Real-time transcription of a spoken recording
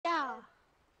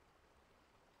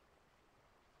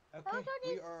Okay, Those are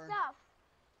these stuff.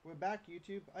 we're back,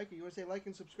 YouTube. Ike, you want to say like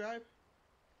and subscribe?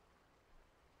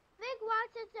 Big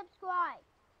watch and subscribe.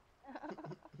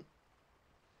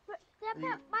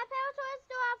 My parents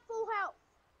still have full health.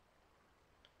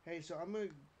 Hey, so I'm gonna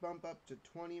bump up to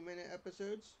 20-minute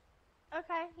episodes.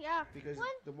 Okay, yeah. Because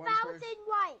 1,000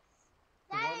 likes.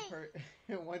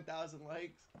 1,000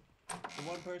 likes. The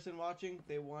one person watching,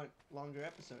 they want longer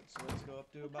episodes. So let's go up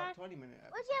to about 20-minute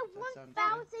episodes. Let's get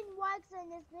 1,000 likes on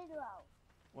this video.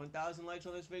 1,000 likes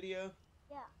on this video?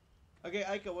 Yeah. Okay,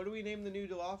 Aika, what do we name the new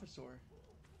Dilophosaur?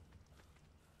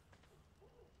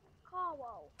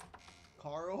 Carl.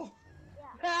 Carl? Yeah.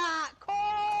 Ah,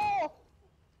 Coral!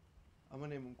 I'm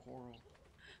gonna name him Coral.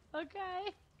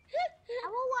 Okay.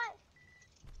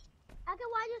 I can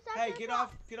watch you. Hey,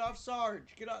 get off,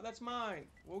 Sarge. Get off. That's mine.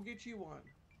 We'll get you one.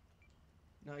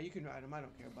 No, you can ride him. I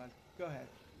don't care, bud. Go ahead.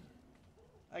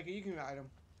 Aika, you can ride him.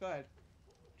 Go ahead.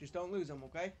 Just don't lose him,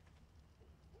 okay?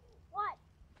 What?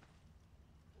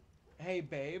 Hey,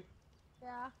 babe.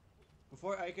 Yeah.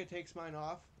 Before Aika takes mine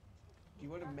off, do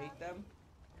you want to mate them?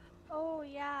 Oh,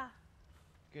 yeah.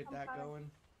 Get that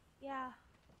going? Yeah.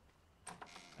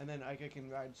 And then Aika can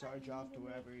ride Sarge off to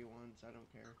wherever he wants. I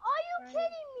don't care. Are you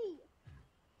kidding me?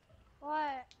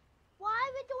 What? Why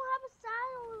we don't have a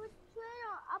saddle with a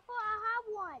trailer? I thought I had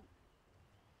one.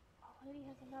 Oh, lady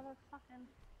has another fucking...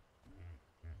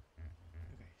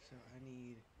 Okay, so I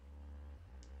need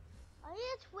a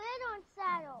trailer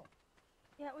saddle.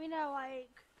 Yeah, we know, like...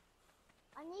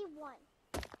 I need one.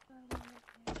 You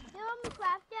want me to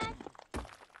craft that?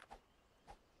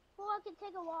 Or I can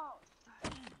take a walk.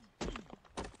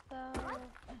 So...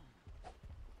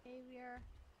 Behavior...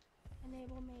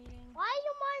 Enable mating. Why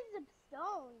you mine some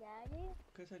stone, Daddy?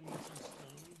 Because I need some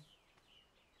stone.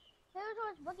 Here's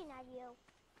what's looking at you.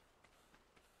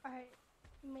 Alright.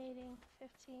 Mating.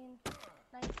 15.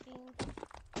 19.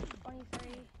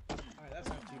 23. Alright, that's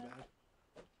not too bad.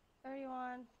 31.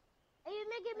 Are you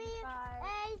making me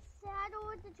a saddle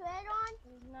with the tread on?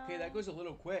 No. Okay, that goes a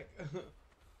little quick.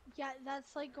 Yeah,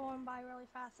 that's like going by really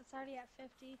fast. It's already at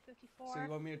 50, 54. So you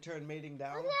want me to turn mating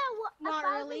down? Not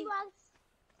really.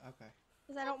 Okay.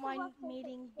 Because I don't mind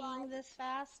mating being this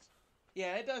fast.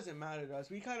 Yeah, it doesn't matter to us.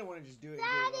 We kind of want to just do it and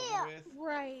Daddy! get it over with.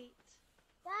 Right.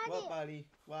 Daddy! What, buddy?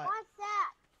 What? What's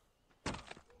that?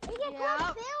 You can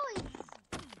collect berries.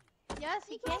 Yes,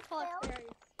 you can collect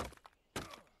berries.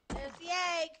 There's the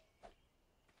egg.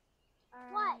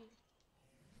 All what? Right.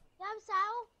 You have a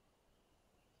saddle?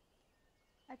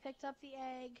 I picked up the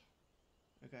egg.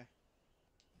 Okay.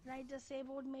 And I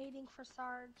disabled mating for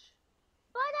Sarge.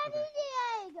 But I need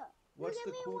the egg. What's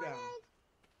the cooldown?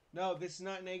 No, this is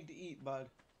not an egg to eat, bud.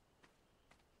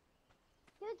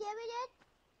 You give me it?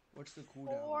 What's the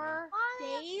cooldown? 4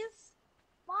 days?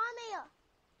 Mommy.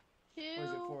 2. Or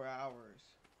is it 4 hours?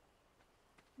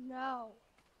 No.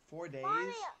 4 days?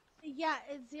 Mommy. Yeah,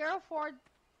 it's 0, 4,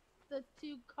 the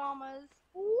 2 commas.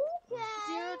 Okay.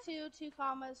 0, 2, 2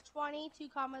 commas, 20, 2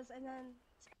 commas, and then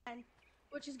 10,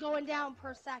 which is going down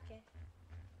per second.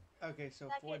 Okay, so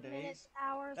 4 days. Minutes,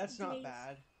 hours, that's not days.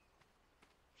 bad.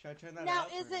 Should I turn that now, up?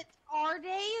 Now, is it our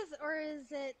days or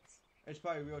is it... It's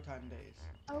probably real-time days.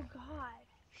 Oh, God.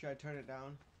 Should I turn it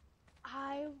down?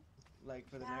 Like,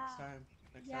 for the next time?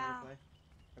 Next time we play?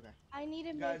 Okay. I need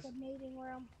to make a mating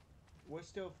room. We're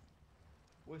still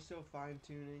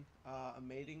fine-tuning a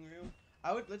mating room.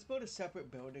 Let's build a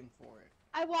separate building for it.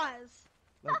 I was.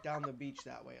 Like, down the beach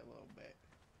that way a little bit.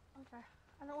 Okay.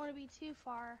 I don't want to be too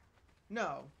far.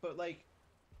 No, but like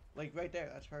right there.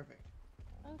 That's perfect.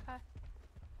 Okay.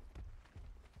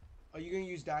 Are you gonna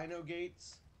use dino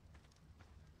gates?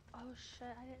 Oh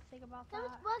shit! I didn't think about that.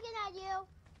 Someone's looking at you.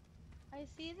 I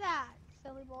see that,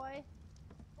 silly boy.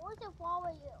 I want to follow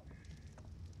you.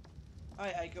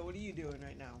 Alright, Aika, what are you doing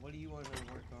right now? What do you want to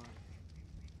work on?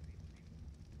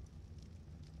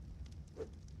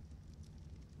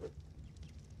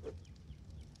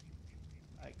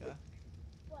 Aika?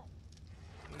 What?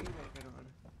 What are you working on?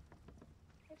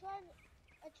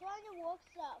 I'm trying to work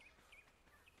stuff.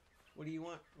 What do you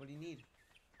want? What do you need?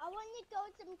 I want to go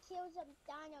kill some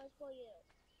dinos for you.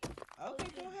 Okay,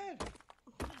 go ahead.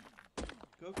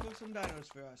 Go kill some dinos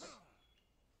for us.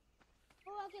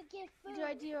 Or I could get food. Do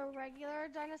I do a regular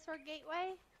dinosaur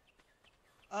gateway?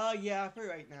 Yeah, for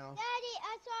right now. Daddy,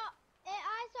 I saw a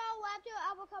raptor.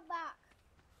 I will come back.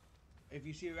 If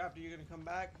you see a raptor, you're gonna come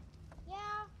back?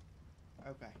 Yeah.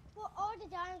 Okay. Well, all the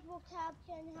dinos will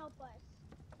capture and help us.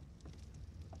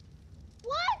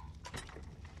 What?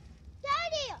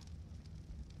 Daddy!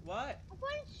 What? I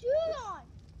found a Trudon.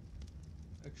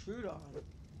 A Trudon?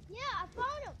 Yeah, I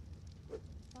found him.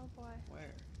 Oh boy.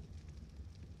 Where?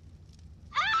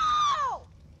 Ow!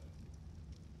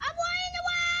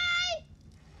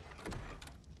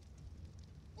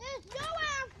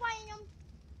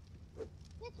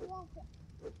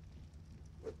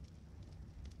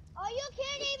 you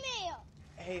kidding me?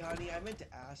 Hey, honey, I meant to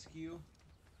ask you.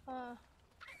 Uh,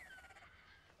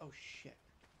 Oh, shit.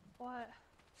 what?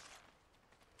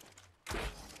 You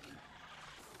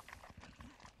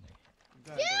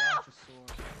got a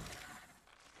Dilophosaur.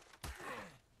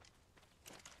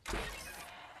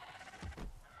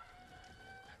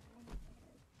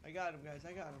 I got him, guys.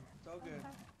 I got him. It's all good.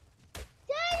 Okay.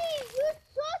 Daddy, you're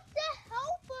supposed to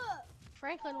help her.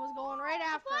 Franklin was going right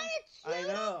after him. I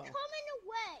know. Coming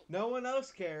away. No one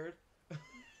else cared.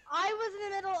 I was in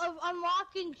the middle of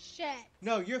unlocking shit.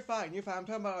 No, you're fine. You're fine. I'm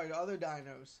talking about our other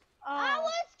dinos. I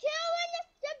was killing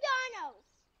the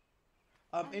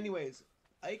dinos. Anyways,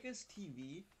 Ika's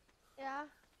TV, Yeah.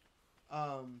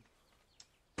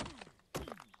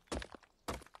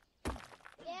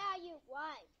 Yeah, you won.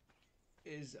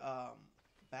 is,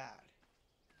 bad.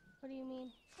 What do you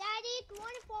mean, Daddy, do you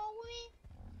want to follow me?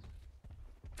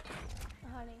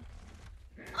 honey?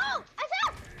 Oh, I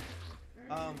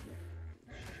found.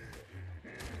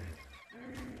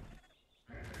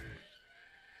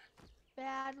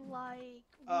 Bad, like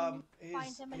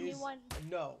find him a new one.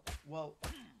 No, well,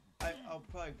 I'll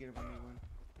probably get him a new one,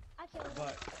 I killed him.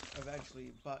 but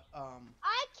eventually, but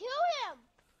I killed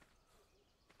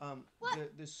him.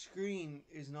 What? the screen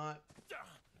is not.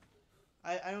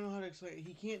 I don't know how to explain it.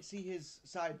 He can't see his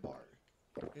sidebar,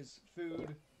 his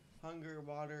food, hunger,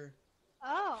 water.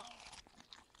 Oh.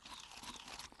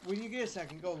 When you get a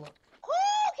second, go look.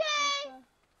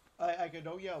 Okay. Ika,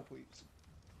 don't yell, please.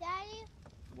 Daddy,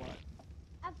 What?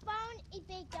 I found a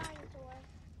big dinosaur.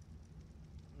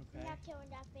 I'm Okay. not killing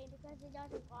that thing because it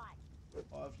doesn't fly.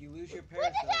 Well, if you lose your Wait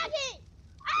a parasite. second!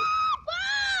 Ah,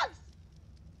 bugs!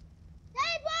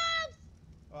 Hey, bugs!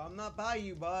 Well, I'm not by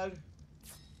you, bud.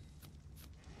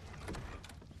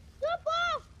 Jump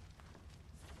off!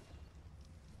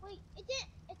 Wait, it did.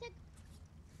 It took.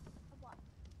 What?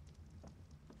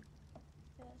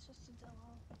 Yeah, it's just a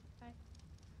demo. Okay.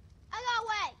 I got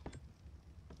away.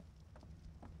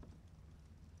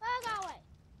 I got away.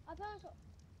 I found some.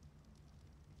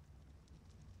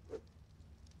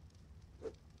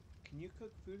 Can you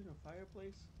cook food in a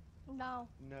fireplace? No,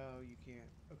 No, you can't.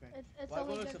 Okay. it's Well, I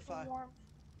only built us good a for warmth.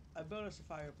 I built us a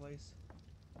fireplace.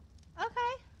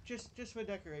 Okay. Just for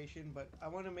decoration, but I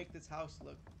want to make this house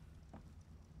look.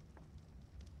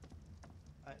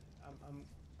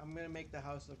 I'm gonna make the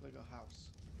house look like a house.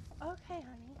 Okay,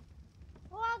 honey.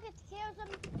 Well, I'll get to kill some.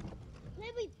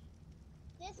 Maybe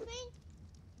this thing?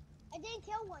 I didn't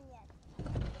kill one yet.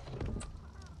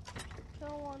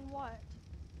 Kill one what?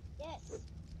 Yes.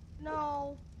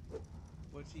 No.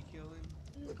 What's he killing?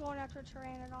 He's going after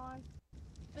Pteranodon.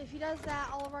 If he does that,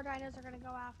 all of our dinos are gonna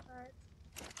go after it.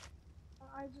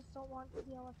 I just don't want to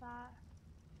deal with that.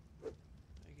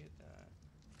 I get that.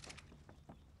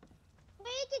 We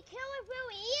can kill it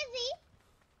real easy.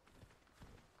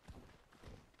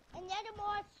 And then the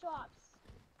more it stops.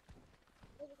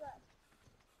 It's good.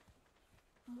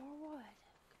 More wood.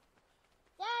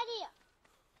 Daddy,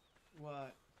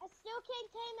 What? I still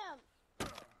can't tame him.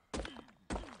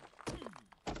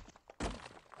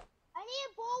 I need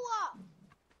a bola.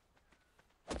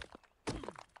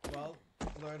 Well,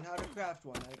 learn how to craft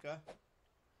one, Ika.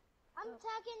 I'm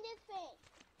attacking this thing.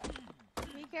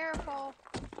 Be careful.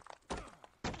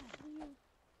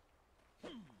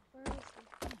 Where is he?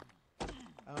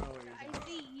 I don't know where he's I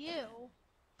see you.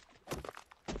 at.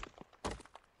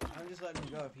 I'm just letting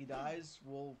him go. If he dies,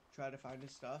 we'll try to find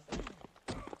his stuff. Can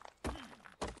you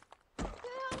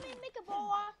help me make a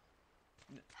bola?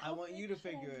 I want you to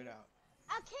figure it out.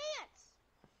 I can't.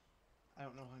 I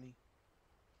don't know, honey.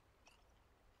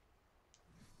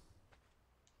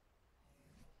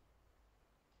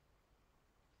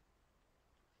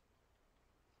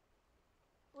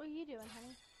 What are you doing,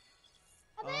 honey?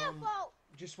 I'm in a boat.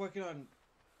 Just working on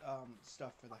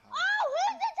stuff for the house. Oh,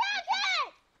 who's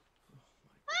attacking?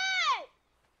 Hey!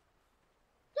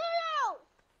 Dodo!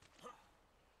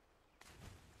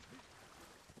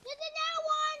 There's another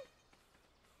one.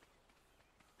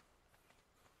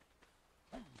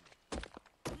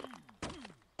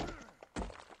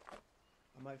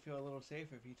 I might feel a little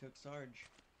safer if he took Sarge.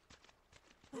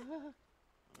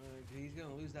 He's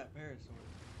gonna lose that parasaur.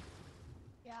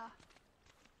 Yeah.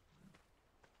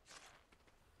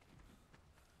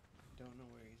 Don't know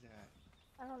where he's at.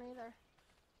 I don't either.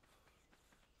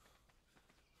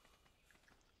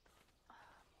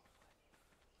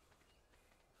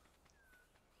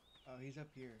 Oh, he's up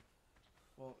here.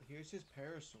 Well, here's his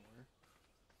parasaur.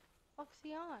 What's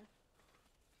he on?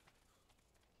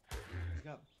 He's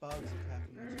got bugs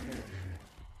attacking his parasaur.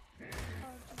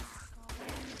 Oh, Jesus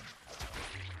God.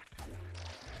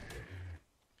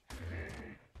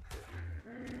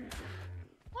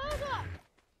 Dodo!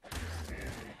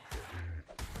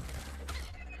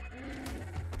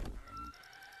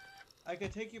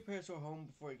 could take your parasaur home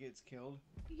before it gets killed.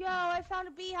 Yo, I found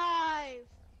a beehive.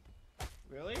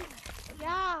 Really?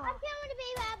 Yeah. I'm killing the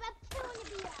beehive. I'm killing the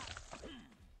beehive.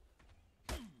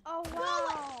 Oh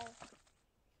wow.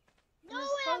 No And way.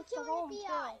 it's I'm close to killing home the too.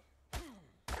 beehive.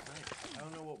 Nice. I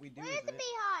don't know what we do Where's with the it.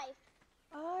 beehive?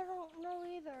 I don't know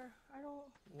either. I don't.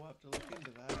 We'll have to look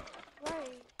into that.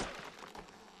 Right.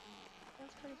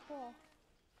 That's pretty cool.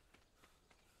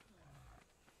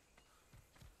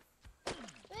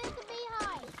 Where's the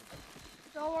beehive?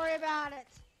 Don't worry about it.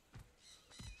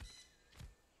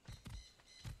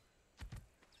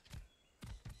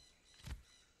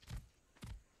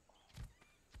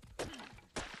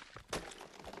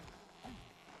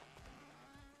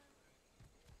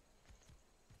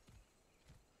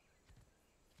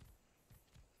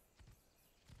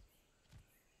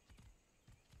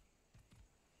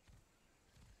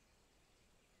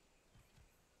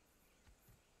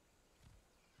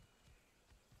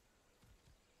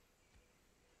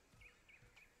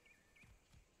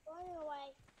 Running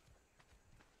away.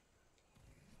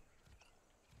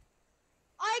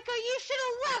 Aika, you should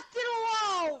have left it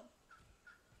alone!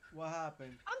 What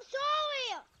happened? I'm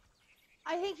sorry.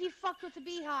 I think he fucked with the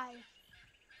beehive.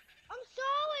 I'm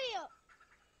sorry.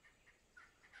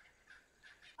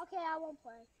 Okay, I won't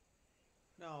play.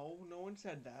 No, no one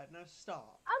said that. Now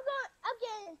stop. I'm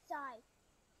getting inside.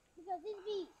 Because these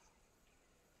bees.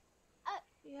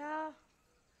 Yeah.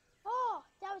 Oh,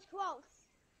 that was close.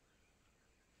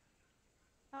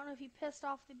 I don't know if he pissed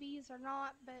off the bees or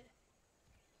not, but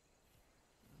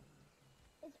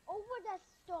It's over that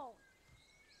stone.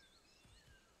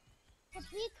 The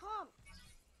bee come.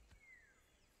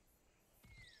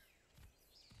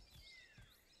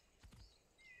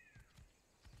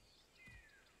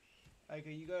 Ika,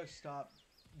 you gotta stop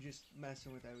just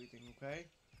messing with everything, okay?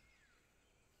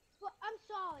 But I'm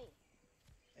sorry.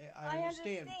 I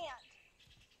understand.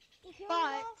 You kill But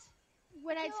them all?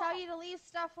 when I Kill tell all- you to leave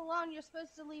stuff alone, you're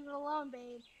supposed to leave it alone,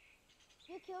 babe.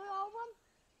 You kill all of them?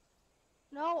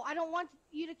 No, I don't want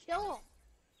you to kill them.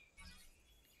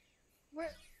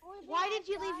 Only Why beehive did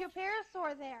you leave died? your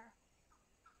parasaur there?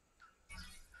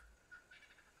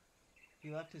 He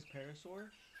left his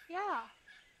parasaur? Yeah.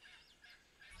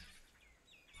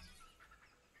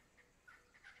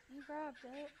 You grabbed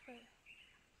it, but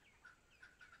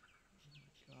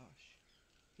Gosh.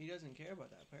 He doesn't care about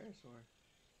that parasaur.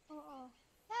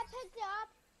 That picked it up.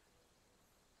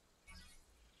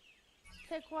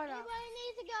 pick what up? Everybody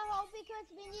needs to go home because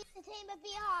we need to tame a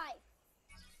beehive.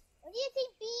 We need to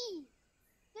take bees.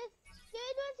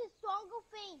 They're doing some stronger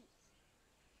things.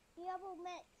 The other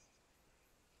mix.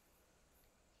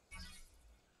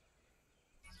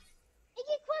 It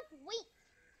can cook wheat.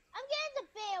 I'm getting the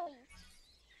berries.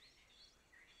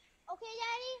 Okay,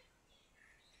 Daddy?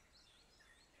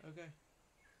 Okay.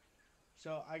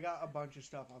 So I got a bunch of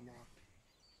stuff unlocked.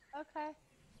 Okay.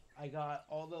 I got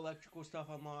all the electrical stuff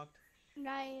unlocked.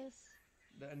 Nice.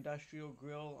 The industrial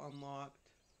grill unlocked.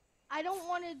 I don't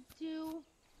want to do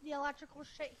the electrical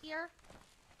shit here.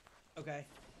 Okay.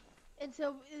 And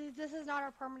so this is not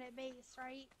our permanent base,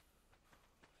 right?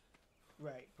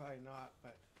 Right, probably not,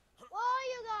 but... Where are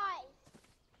you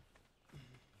guys?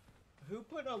 Who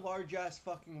put a large ass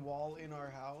fucking wall in our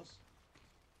house?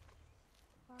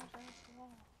 Large ass wall.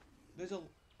 There's a...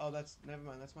 Oh, that's... Never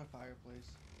mind, that's my fireplace.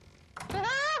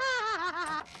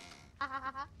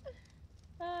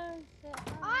 Oh, shit.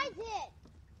 I did.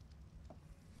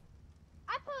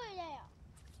 I put it there.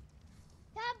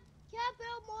 Can I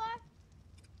build more?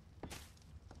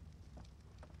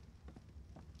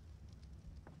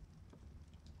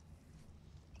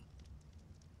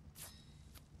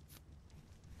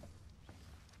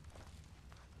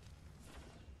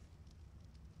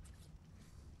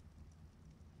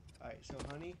 Alright, so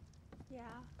honey, Yeah.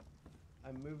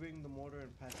 I'm moving the mortar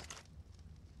and pestle.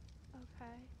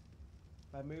 Okay.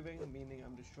 By moving, meaning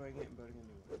I'm destroying it and building a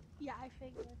new one. Yeah, I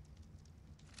figured.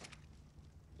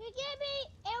 Can you give me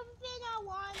everything I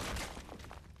want?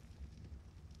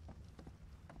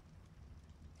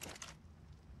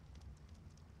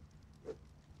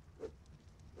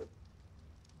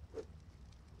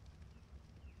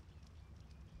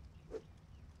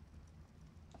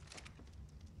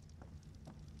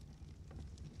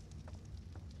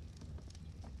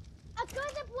 I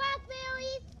got the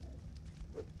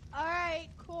blackberries. Alright,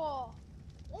 cool.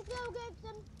 Let's go get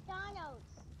some dinos.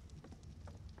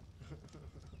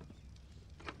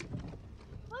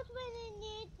 First we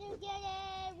need to get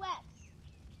a Rex.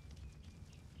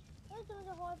 This was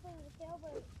a hard thing to kill,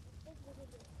 but this is what we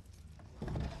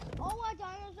do. All our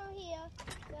dinos are here.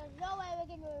 There's no way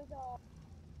we can lose all.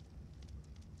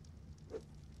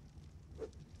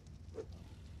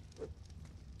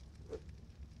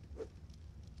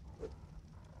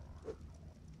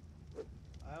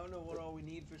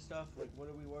 for stuff? Like, what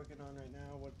are we working on right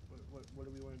now? What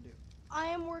do we want to do? I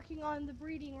am working on the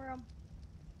breeding room,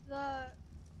 the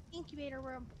incubator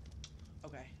room,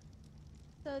 Okay.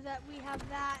 so that we have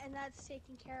that and that's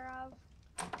taken care of.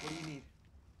 What do you need?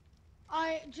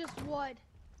 I just wood.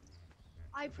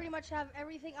 I pretty much have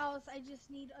everything else. I just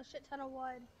need a shit ton of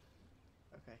wood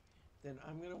Okay. Then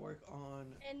I'm gonna work on.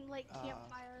 and like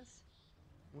campfires.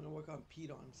 I'm gonna work on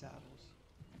piton saddles.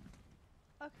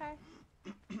 Okay.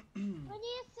 We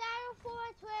need a saddle for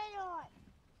a trade on.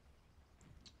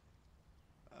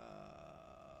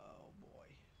 Oh boy.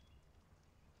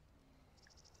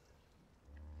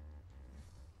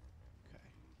 Okay.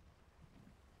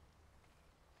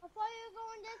 Before you go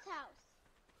in this house.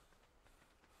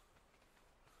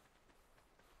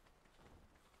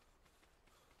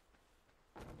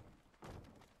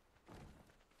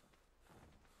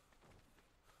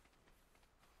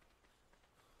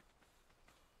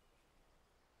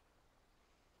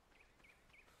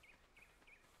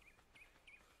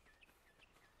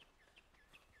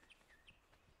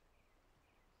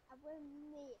 I will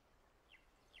meet.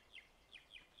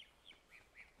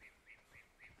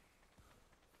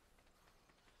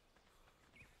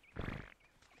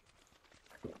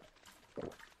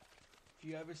 If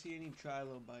you ever see any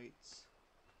trilobites,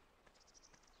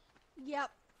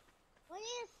 Yep. We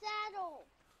need a saddle.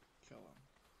 kill them.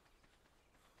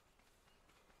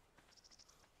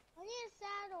 We need a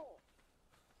saddle.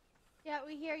 Yeah,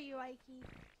 we hear you, Ikey.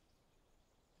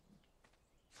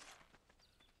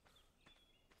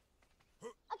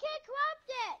 I can't craft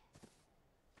it.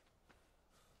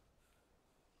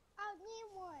 I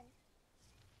need one.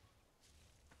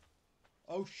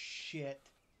 Oh shit!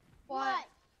 What?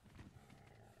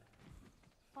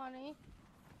 Honey?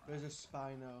 There's a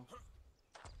Spino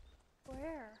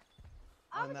Where?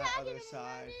 I on was that talking other to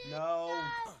side. Mommy. No,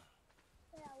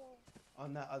 Yeah, well,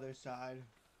 on that other side.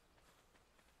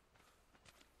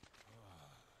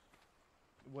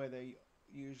 Where they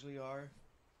usually are.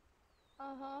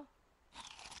 Uh-huh.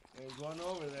 There's one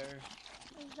over there.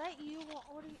 Is that you?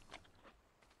 What are you...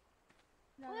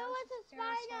 No, Where that was just the a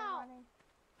parasaur Spino? running.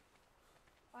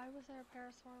 Why was there a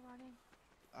parasaur running?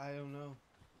 I don't know.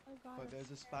 Oh god, But it's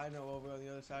there's a scary. Spino over on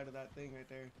the other side of that thing right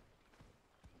there.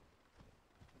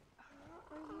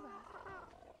 Where are you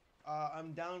at?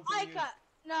 I'm down from your, Ica!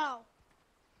 No!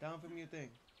 down from your thing.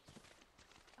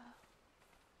 Oh.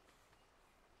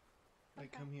 Like,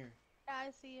 Okay. come here. Yeah,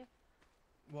 I see you.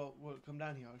 Well, come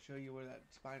down here. I'll show you where that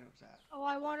Spino's at. Oh,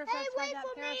 I wonder if Hey, that's why wait that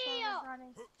for me! parasaur was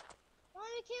running.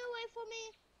 Mommy, can you wait for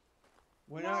me?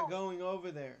 We're No. not going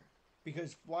over there.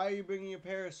 Because why are you bringing your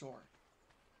parasaur?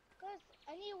 Cause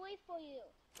I need to wait for you.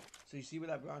 So you see where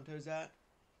that Bronto's at?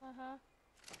 Uh-huh.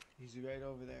 He's right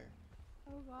over there.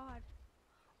 Oh god.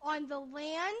 On the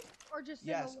land or just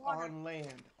Yes, in the water? on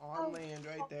land. On Oh, land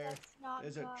right oh, there. That's not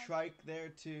There's good. a trike there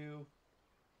too.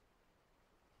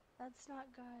 That's not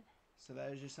good. So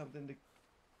that is just something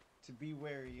to be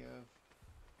wary of.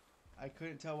 I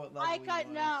couldn't tell what level he Ica,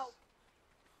 was. no!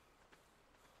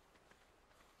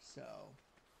 So,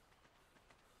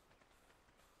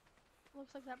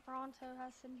 Looks like that Bronto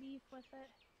has some beef with it.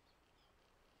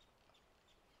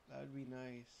 that would be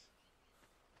nice.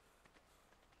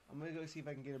 I'm gonna go see if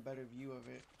I can get a better view of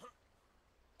it.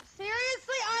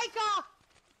 Seriously, Ica!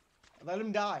 Let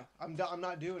him die. I'm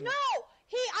not doing No! it.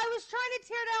 I was trying to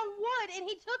tear down wood and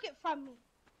he took it from me.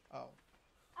 Oh.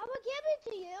 I will give it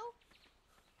to you.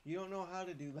 You don't know how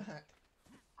to do that.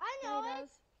 I Yeah, know he it. does.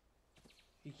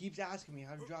 He keeps asking me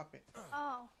how to drop it.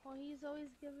 Oh, well he's always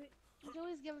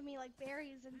giving me like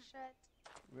berries and shit.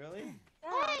 Really? Yeah.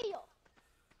 Hey!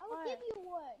 I will What? give you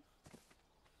one.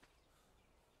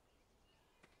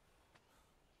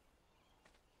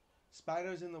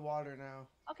 Spino's in the water now.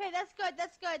 Okay, that's good.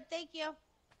 That's good. Thank you.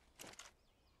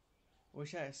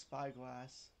 Wish I had a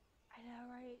spyglass. I know,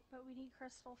 right? But we need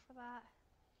crystal for that.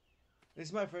 This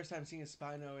is my first time seeing a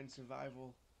Spino in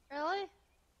survival. Really?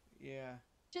 Yeah.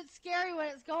 Shit's scary when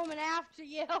it's coming after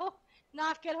you.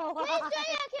 Not gonna lie. Please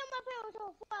say I kill my parents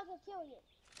before I can kill you.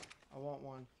 I want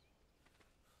one.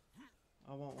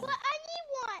 I want But one. I need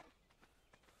one.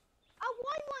 I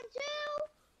want one too.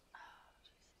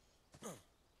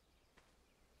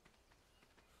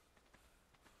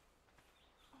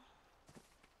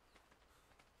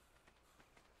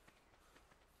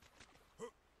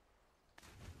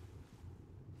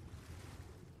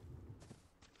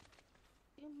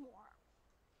 Two more.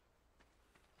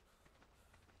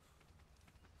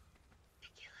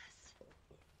 Ridiculous.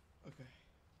 Okay.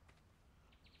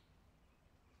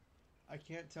 I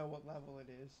can't tell what level it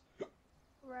is.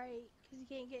 Right, because you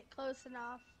can't get close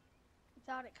enough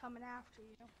without it coming after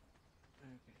you.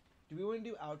 Okay. Do we want to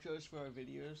do outros for our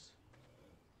videos?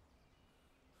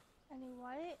 Any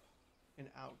what? An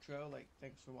outro, like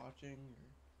thanks for watching.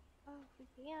 Or... Oh, we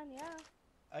can,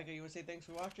 yeah. Okay, you want to say thanks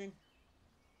for watching?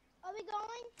 Are we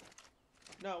going?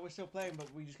 No, we're still playing,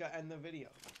 but we just got to end the video.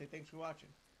 Say thanks for watching.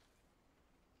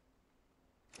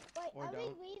 Wait, Or are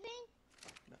don't. we leaving?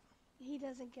 He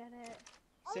doesn't get it.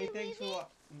 Are Say we thanks for leaving?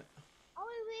 watching. Are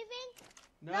we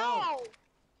leaving? No.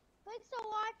 Thanks for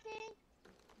watching.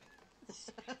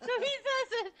 So he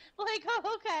says it like,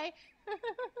 oh, okay.